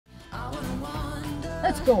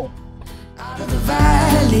Let's go. Out of the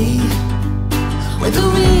valley, where the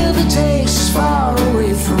river takes us far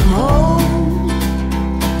away from home.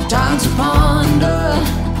 Time to ponder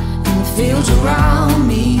in the fields around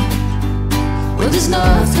me, where there's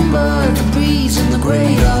nothing but the breeze and the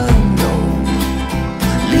great unknown.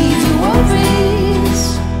 Leave your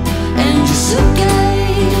worries and your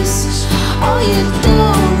suitcase. All you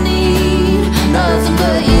don't need, nothing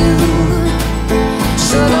but you.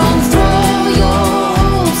 So don't throw your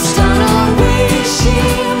hopes down on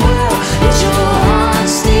wishing well. It's your heart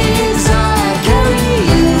steers I carry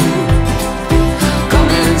you. Come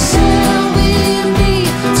and sail with me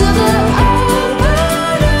to the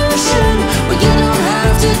open ocean, where you don't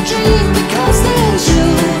have to dream because there's you.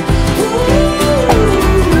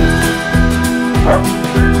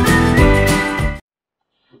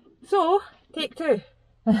 So, take two.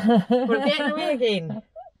 We're getting away again.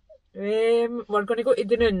 We're going to go to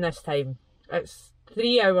Dunoon this time. It's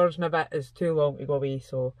 3 hours and a bit is too long to go away,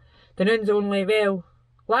 so Dunoon's only, well,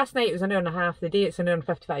 last night it was an hour and a half, the day it's an hour and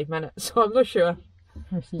 55 minutes, so I'm not sure.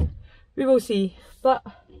 We'll see. We will see, but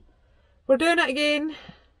we're doing it again.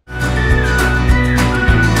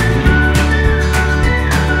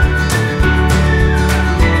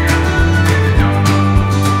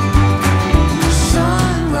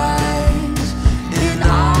 Sunrise in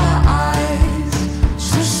our eyes,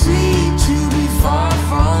 so sweet to be far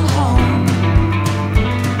from home.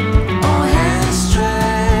 All hands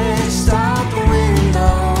stretched out the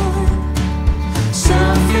window,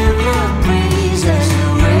 surfing the breeze as the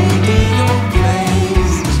radio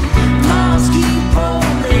plays. Miles keep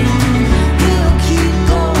rolling, we'll keep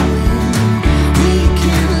going. We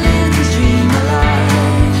can live this dream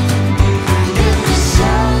alive in the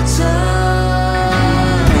shelter.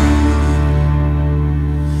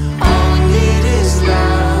 All we need is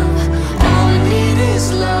love. All we need is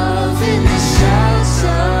love in the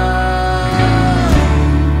shelter.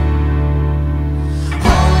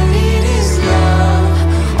 All we need is love.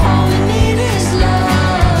 All we need is love.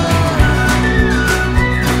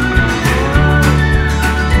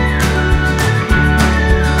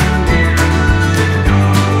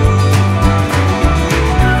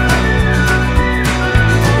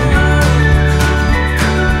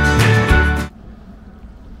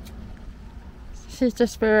 This is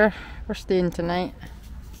just where we're staying tonight.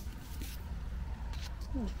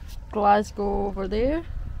 Glasgow over there.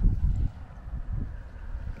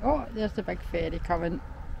 Oh, there's the big ferry coming.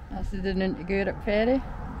 That's the Dunoon to Gourock ferry.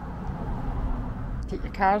 Take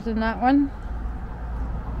your cars in that one.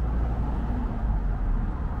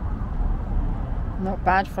 Not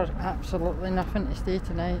bad for absolutely nothing to stay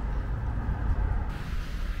tonight.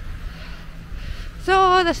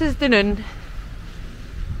 So this is Dunoon.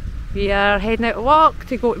 We are heading out to walk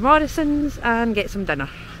to go to Morrison's and get some dinner.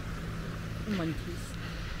 Munchies.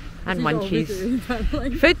 And This is all we munchies. do,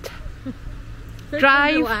 like, Food, food and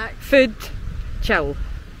drive, relax. food, chill.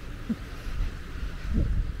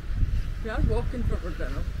 We are walking for our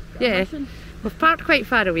dinner. Got a Yeah. mission. We've parked quite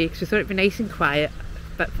far away because we thought it'd be nice and quiet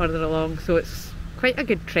a bit further along, so it's quite a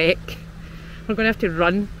good trek. We're going to have to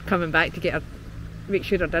run coming back to get our, make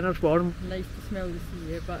sure our dinner's warm. Nice to smell the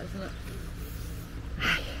sea air, but isn't it?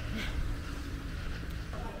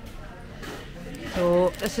 So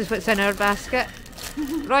this is what's in our basket.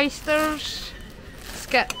 Oysters,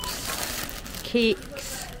 skips,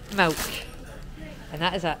 cakes, milk. And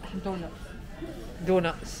that is it. Donuts.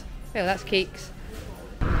 Donuts. Well, that's cakes.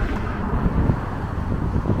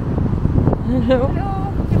 Hello.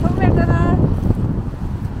 Hello, you've home our dinner.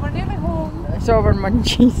 We're nearly home. It's all our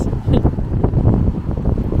munchies.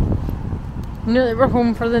 Nearly we're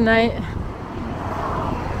home for the night.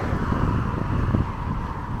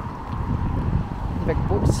 Big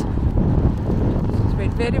boats. It's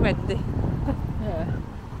been very windy. Yeah.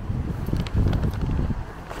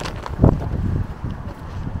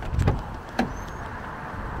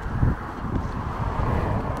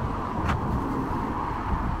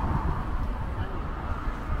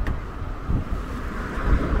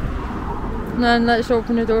 And then let's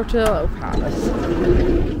open the door to the little palace.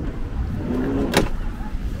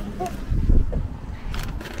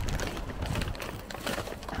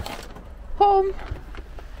 Home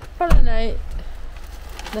for the night.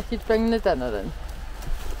 Nikki's bringing the dinner in.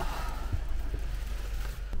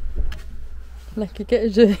 Nikki, get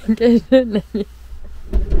his in, Nikki.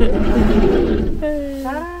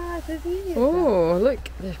 Ah, it's easy. Oh, look,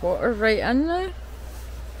 there's water right in there.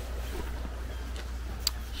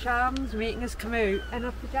 Sharon's making us come out in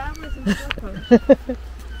our pyjamas and slippers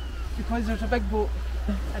because there's a big boat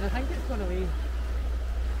and I think it's going away.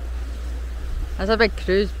 That's a big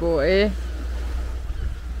cruise boat, eh?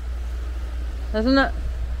 isn't it?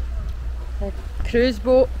 A cruise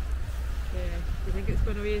boat. Yeah. Do you think it's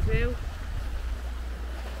going away as well?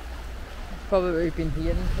 Probably what we've been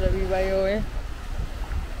hearing for a wee while, eh?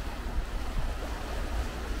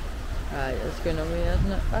 Right, it's going away,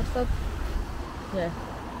 isn't it, bastard? Yeah.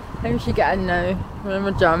 I think we should get in now. We're in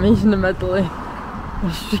my jammies in the middle of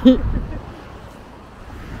the street.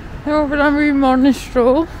 Oh, we're on a wee morning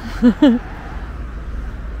stroll. We're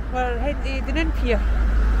heading to Dunoon Pier.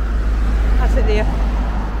 That's it there.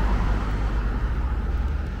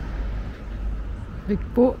 Big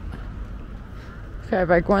boat. Quite a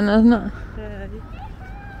big one, isn't it? Yeah.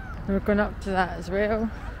 We're going up to that as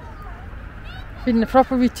well. Been the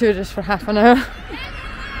proper wee tourist for half an hour. All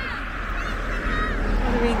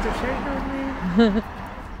the rains are shouting on me.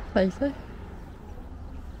 Nicely.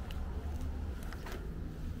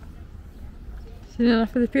 Seen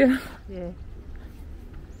enough of the pier? Yeah.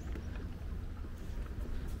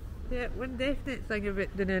 Yeah, one definite thing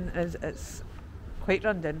about Dunoon is it's quite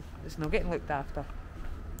run down. It's not getting looked after.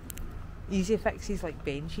 Easy fixes like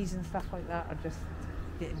benches and stuff like that are just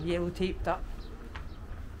getting yellow taped up.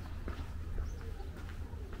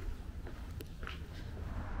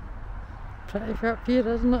 Pretty up here,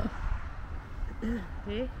 isn't it?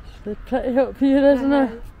 Eh? It's pretty up here, isn't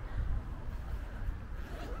it?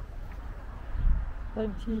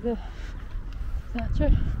 Down to the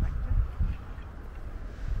statue.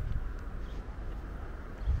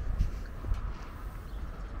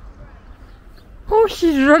 Oh,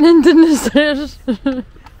 she's running down the stairs.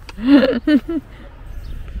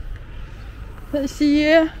 Let's see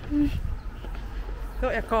you.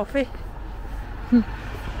 Got your coffee?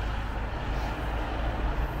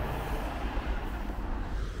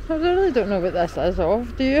 I really don't know what this is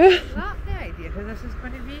of, do you? That's the idea who this is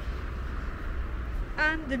going to be.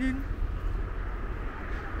 And Dunoon.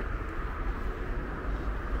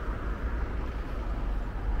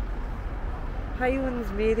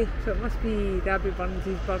 Highlands Mary, so it must be Darby Burns'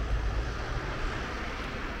 bird.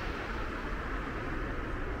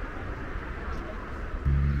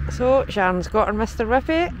 So Sharon's got her Mr.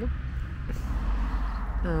 Whippy.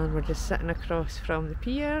 And we're just sitting across from the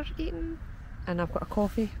pier eating. And I've got a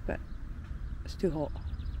coffee, but it's too hot.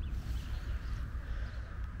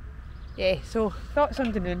 Yeah, so thoughts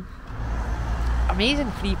on Dunoon.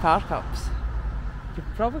 Amazing free park ups. You've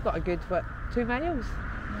probably got a good, what, 2 miles?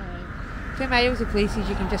 Right. 2 miles of places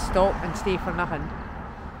you can just stop and stay for nothing.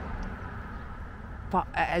 But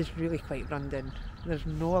it is really quite run down. There's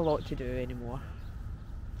not a lot to do anymore.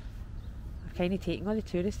 They're kind of taking all the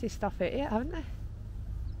touristy stuff out of it, haven't they?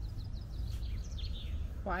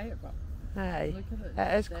 Quiet, but Aye, look at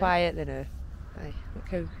it. it is quiet though now. Aye, look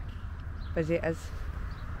how busy it is.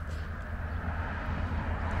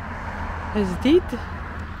 Indeed.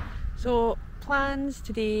 So plans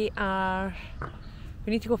today are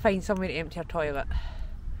we need to go find somewhere to empty our toilet.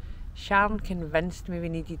 Sharon convinced me we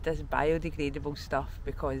needed this biodegradable stuff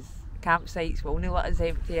because campsites will only let us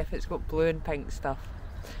empty if it's got blue and pink stuff.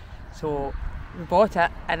 So we bought it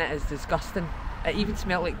and it is disgusting. It even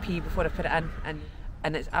smelled like pee before I put it in,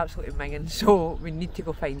 and it's absolutely minging, so we need to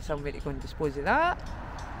go find somewhere to go and dispose of that.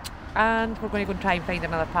 And we're going to go and try and find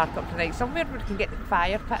another park up tonight, somewhere where we can get the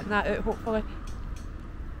fire pit and that out hopefully.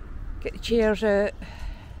 Get the chairs out,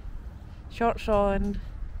 shorts on,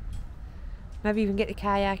 maybe even get the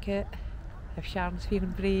kayak out if Sharon's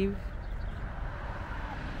feeling brave.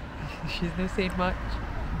 She's not saying much.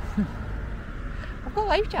 I've got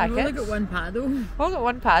life jackets. I've only got one paddle. I've only got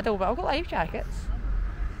one paddle, but I've got life jackets.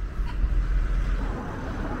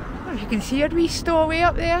 You can see our wee stowaway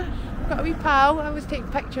up there. I've got a wee pal. I was taking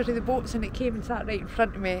pictures of the boats and it came and sat right in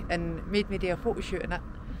front of me and made me do a photo shoot in it.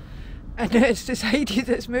 And it's decided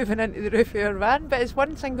it's moving into the roof of our van, but it's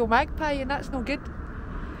one single magpie and that's no good.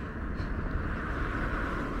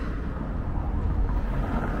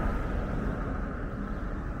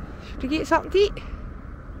 Should we get something to eat?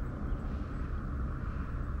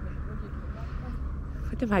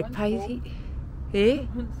 What do magpies eat? Eh?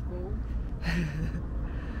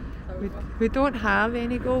 We don't have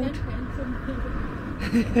any gold.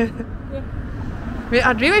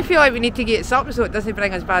 I really feel like we need to get something so it doesn't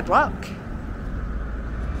bring us bad luck.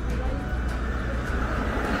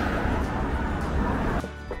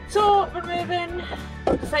 So we're moving.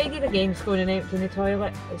 Decided against going and emptying the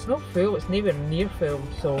toilet. It's not full, it's nowhere near full,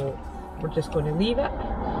 so we're just going to leave it.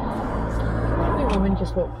 The woman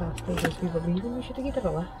just walked past us as we were leaving. We should have given her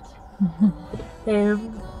a lift.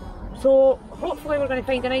 So hopefully we're going to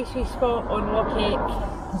find a nice wee spot on Loch Eck.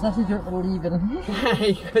 Because this is what we're leaving.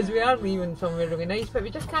 Because we are leaving somewhere really nice, but we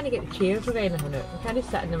just can't get the chairs or anything out. We can't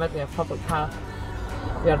sit in the middle of a public path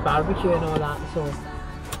with our barbecue and all that, so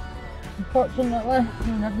Unfortunately,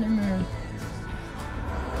 we haven't moved.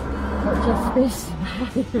 Watch your space.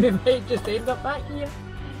 We might just end up back here.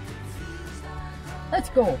 Let's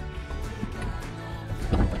go.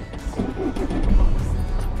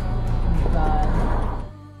 Bye.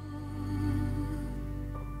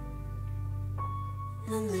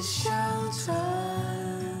 In the shelter,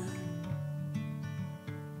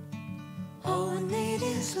 all we need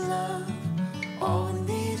is love. All we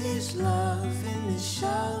need is love in the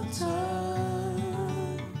shelter.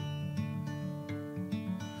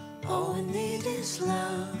 All we need is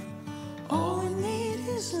love. All we need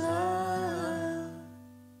is love.